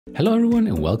Hello everyone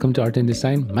and welcome to Art and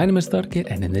Design. My name is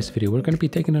Thorkit, and in this video we're going to be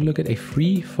taking a look at a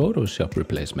free Photoshop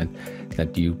replacement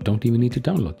that you don't even need to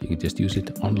download. You can just use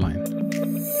it online.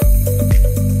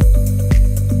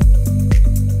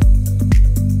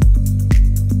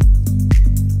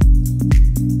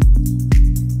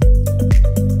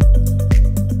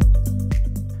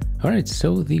 Alright,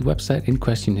 so the website in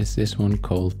question is this one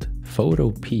called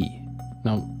Photopea.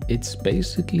 Now, it's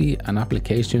basically an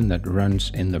application that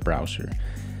runs in the browser.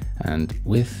 And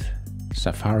with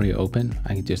Safari open,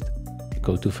 I can just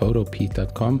go to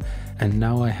photopea.com, and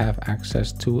now I have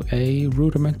access to a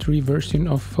rudimentary version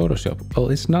of Photoshop.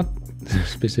 Well, it's not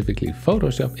specifically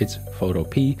Photoshop, it's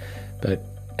Photopea, but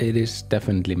it is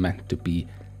definitely meant to be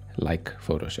like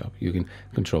Photoshop. You can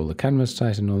control the canvas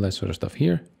size and all that sort of stuff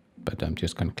here, but I'm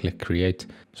just going to click create.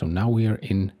 So now we are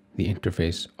in the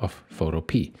interface of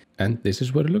Photopea, and this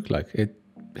is what it looked like. It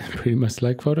pretty much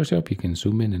like Photoshop. You can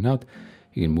zoom in and out.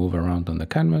 You can move around on the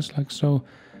canvas like so.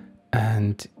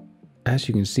 And as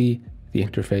you can see, the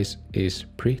interface is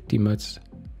pretty much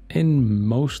in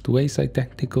most ways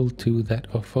identical to that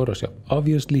of Photoshop.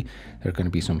 Obviously, there are going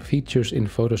to be some features in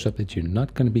Photoshop that you're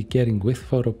not going to be getting with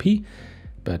Photopea,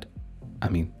 but I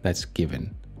mean, that's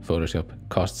given. Photoshop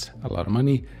costs a lot of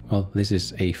money. Well, this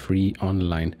is a free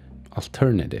online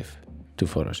alternative to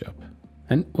Photoshop.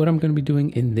 And what I'm going to be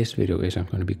doing in this video is I'm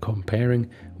going to be comparing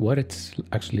what it's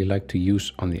actually like to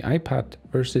use on the iPad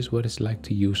versus what it's like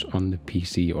to use on the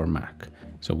PC or Mac.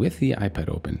 So with the iPad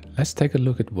open, let's take a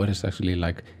look at what it's actually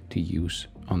like to use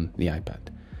on the iPad.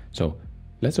 So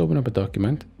let's open up a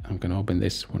document. I'm going to open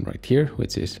this one right here,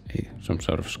 which is some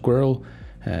sort of squirrel.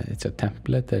 It's a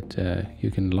template that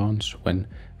you can launch when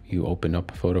you open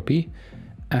up Photopea.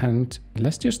 And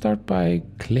let's just start by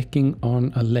clicking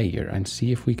on a layer and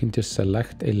see if we can just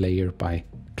select a layer by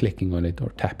clicking on it or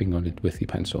tapping on it with the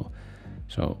pencil.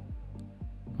 So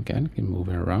again, you can move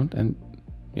it around, and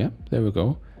yeah, there we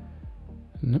go.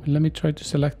 Let me try to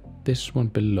select this one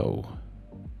below.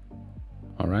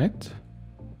 All right,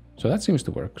 so that seems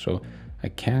to work. So I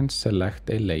can select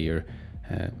a layer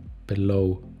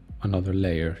below another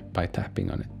layer by tapping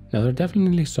on it. Now, there are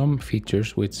definitely some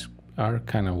features which are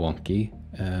kind of wonky.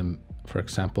 For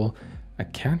example, I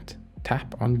can't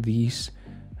tap on these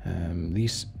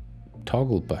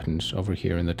toggle buttons over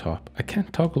here in the top. I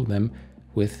can't toggle them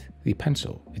with the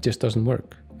pencil. It just doesn't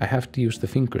work. I have to use the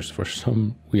fingers for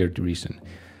some weird reason.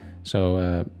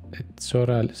 So it sort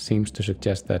of seems to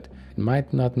suggest that it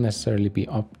might not necessarily be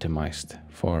optimized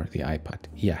for the iPad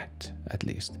yet, at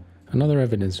least. Another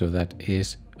evidence of that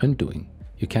is undoing.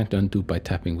 You can't undo by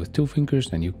tapping with 2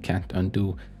 fingers, and you can't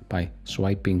undo by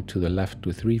swiping to the left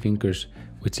with 3 fingers,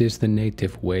 which is the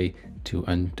native way to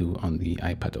undo on the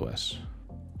iPad OS.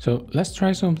 So let's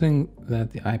try something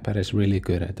that the iPad is really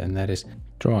good at, and that is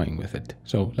drawing with it.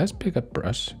 So let's pick up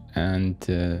brush, and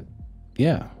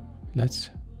yeah, let's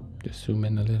just zoom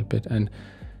in a little bit, and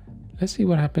let's see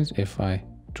what happens if I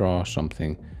draw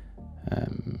something.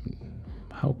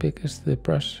 How big is the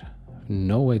brush?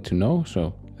 No way to know,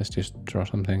 so let's just draw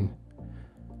something.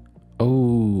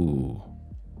 Oh,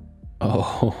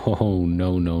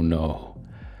 no.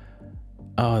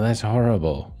 Oh, that's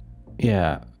horrible.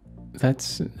 Yeah,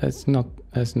 that's not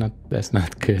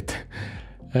good.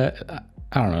 I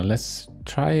don't know, let's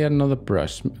try another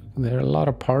brush. There are a lot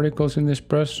of particles in this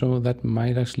brush, so that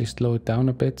might actually slow it down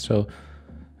a bit. So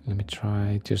let me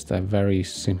try just a very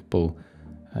simple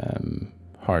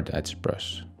hard edge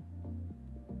brush.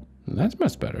 That's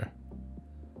much better.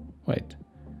 Wait,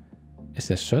 is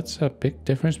there such a big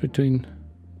difference between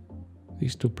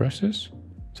these 2 brushes?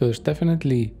 So there's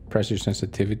definitely pressure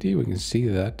sensitivity, we can see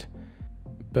that,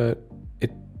 but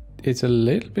it's a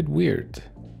little bit weird.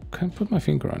 Can't put my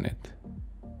finger on it.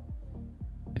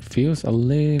 It feels a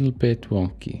little bit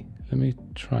wonky. Let me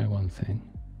try one thing.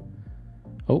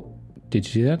 Oh, did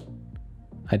you see that?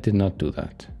 I did not do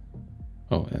that.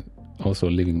 Oh, and also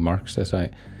leaving marks as I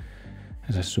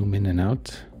zoom in and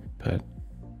out, but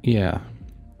yeah.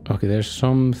 Okay, there's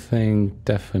something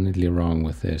definitely wrong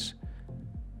with this.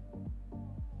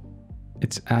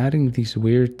 It's adding these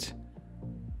weird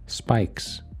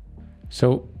spikes.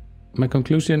 So my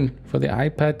conclusion for the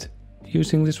iPad,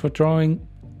 using this for drawing,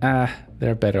 there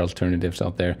are better alternatives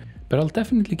out there, but I'll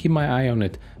definitely keep my eye on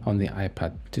it on the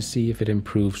iPad to see if it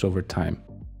improves over time.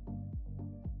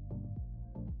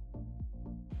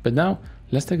 But now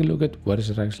let's take a look at what is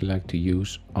it actually like to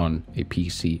use on a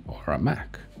PC or a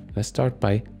Mac. Let's start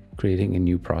by creating a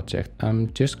new project.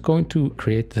 I'm just going to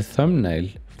create the thumbnail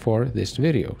for this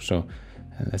video. So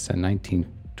that's a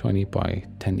 1920 by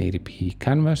 1080p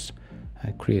canvas.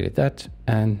 I created that,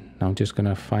 and now I'm just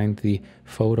gonna find the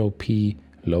Photopea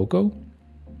logo,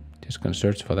 Just gonna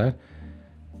search for that.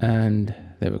 And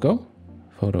there we go,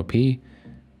 Photopea,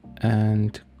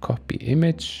 and copy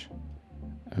image.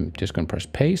 I'm just gonna press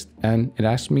paste, and it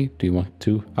asks me, do you want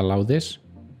to allow this?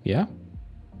 Yeah.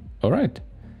 All right.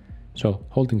 So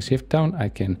holding shift down, I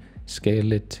can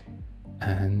scale it,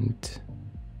 and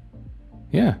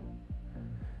yeah.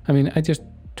 I mean, I just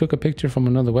took a picture from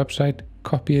another website,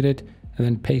 copied it, and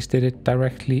then pasted it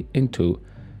directly into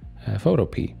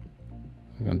Photopea.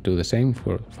 I'm gonna do the same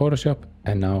for Photoshop,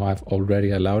 and now I've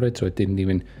already allowed it, so it didn't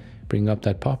even bring up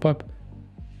that pop-up.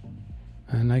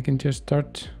 And I can just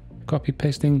start copy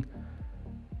pasting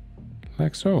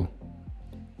like so.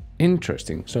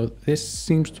 Interesting. So this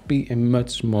seems to be a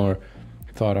much more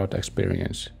thought out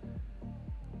experience.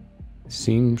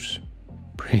 Seems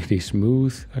pretty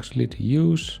smooth actually to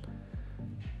use.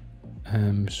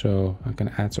 So I'm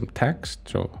gonna add some text.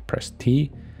 So press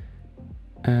T,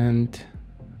 and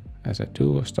as I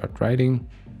do, I'll start writing.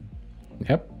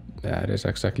 Yep, that is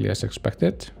exactly as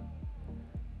expected.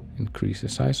 Increase the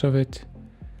size of it.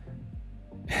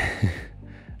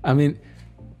 I mean,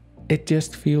 it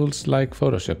just feels like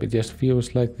Photoshop. It just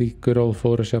feels like the good old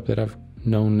Photoshop that I've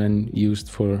known and used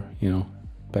for, you know,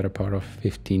 better part of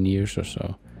 15 years or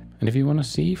so. And if you want to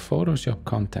see Photoshop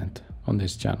content on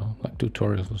this channel, like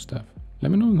tutorials and stuff,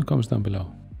 let me know in the comments down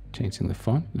below. Changing the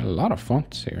font, a lot of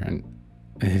fonts here, and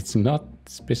it's not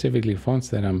specifically fonts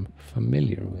that I'm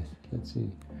familiar with. Let's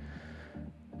see.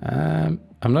 I'm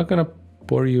not gonna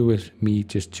bore you with me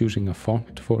just choosing a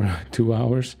font for 2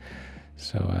 hours.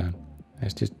 So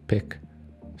let's just pick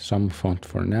some font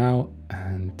for now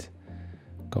and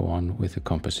go on with the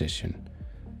composition.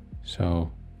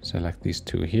 So select these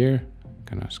two here,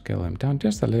 gonna scale them down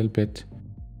just a little bit,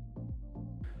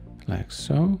 like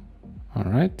so. All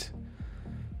right,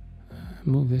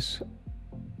 move this,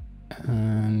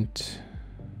 and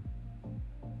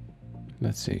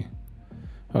let's see.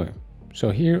 Okay,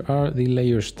 so here are the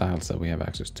layer styles that we have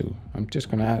access to. I'm just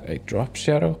gonna add a drop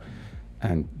shadow,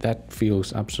 and that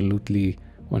feels absolutely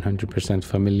 100%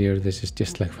 familiar. This is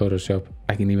just like Photoshop.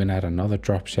 I can even add another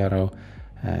drop shadow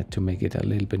to make it a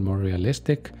little bit more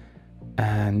realistic.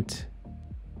 And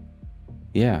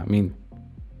yeah, I mean,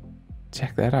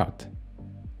 check that out.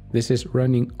 This is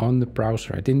running on the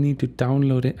browser. I didn't need to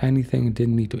download anything. I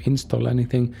didn't need to install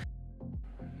anything.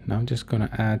 Now I'm just gonna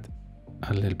add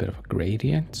a little bit of a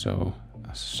gradient. So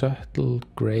a subtle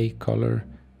gray color,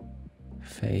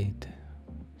 fade,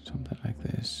 something like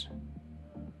this.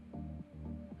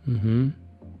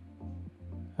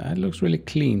 That looks really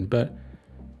clean, but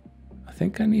I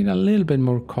think I need a little bit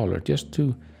more color just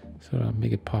to sort of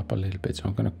make it pop a little bit. So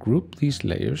I'm gonna group these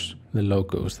layers, the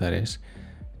logos that is,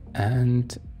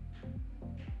 and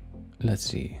let's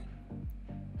see.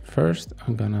 First,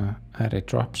 I'm gonna add a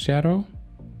drop shadow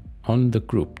on the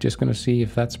group. Just gonna see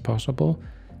if that's possible.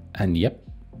 And yep,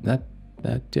 that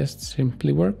just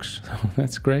simply works. So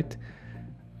that's great.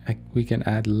 We can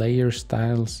add layer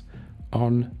styles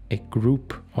on a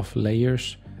group of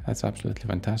layers. That's absolutely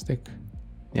fantastic.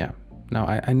 Yeah, now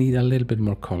I need a little bit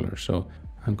more color. So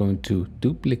I'm going to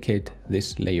duplicate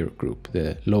this layer group,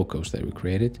 the logos that we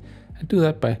created. I do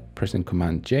that by pressing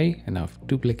Command J, and I've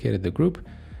duplicated the group.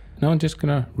 Now I'm just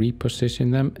gonna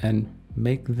reposition them and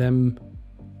make them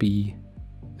be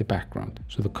the background.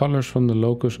 So the colors from the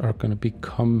logos are gonna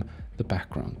become the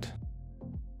background.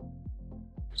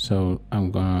 So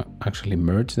I'm gonna actually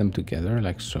merge them together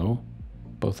like so,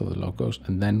 both of the logos,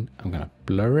 and then I'm gonna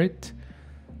blur it.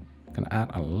 I'm gonna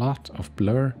add a lot of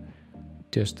blur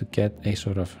just to get a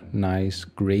sort of nice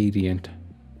gradient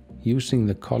using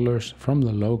the colors from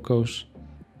the logos.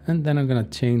 And then I'm gonna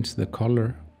change the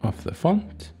color of the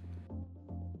font.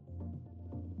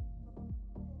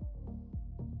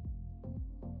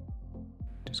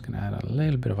 Just gonna add a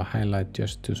little bit of a highlight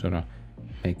just to sort of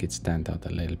make it stand out a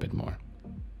little bit more.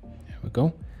 There we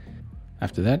go.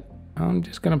 After that, I'm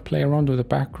just gonna play around with the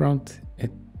background.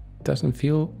 It doesn't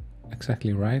feel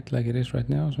exactly right like it is right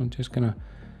now, so I'm just gonna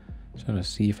sort of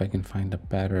see if I can find a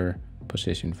better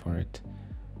position for it.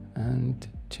 And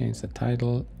change the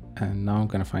title, and now I'm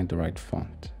gonna find the right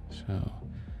font. So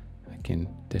I can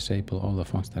disable all the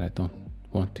fonts that I don't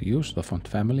want to use, the font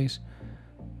families.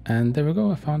 And there we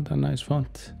go, I found a nice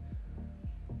font.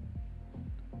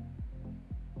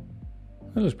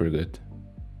 That looks pretty good.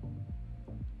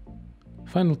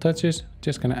 Final touches,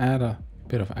 just gonna add a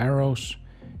bit of arrows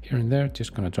here and there,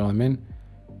 just gonna draw them in.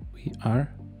 We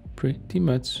are pretty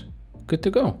much good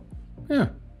to go. Yeah,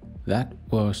 that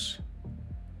was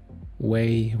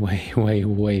way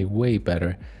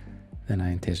better than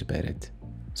I anticipated.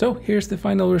 So here's the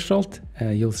final result.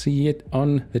 You'll see it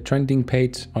on the trending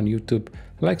page on YouTube,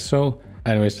 like so.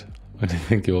 Anyways,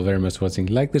 Thank you all very much for watching.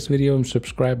 Like this video and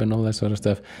subscribe and all that sort of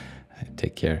stuff.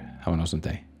 Take care. Have an awesome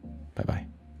day. Bye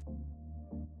bye.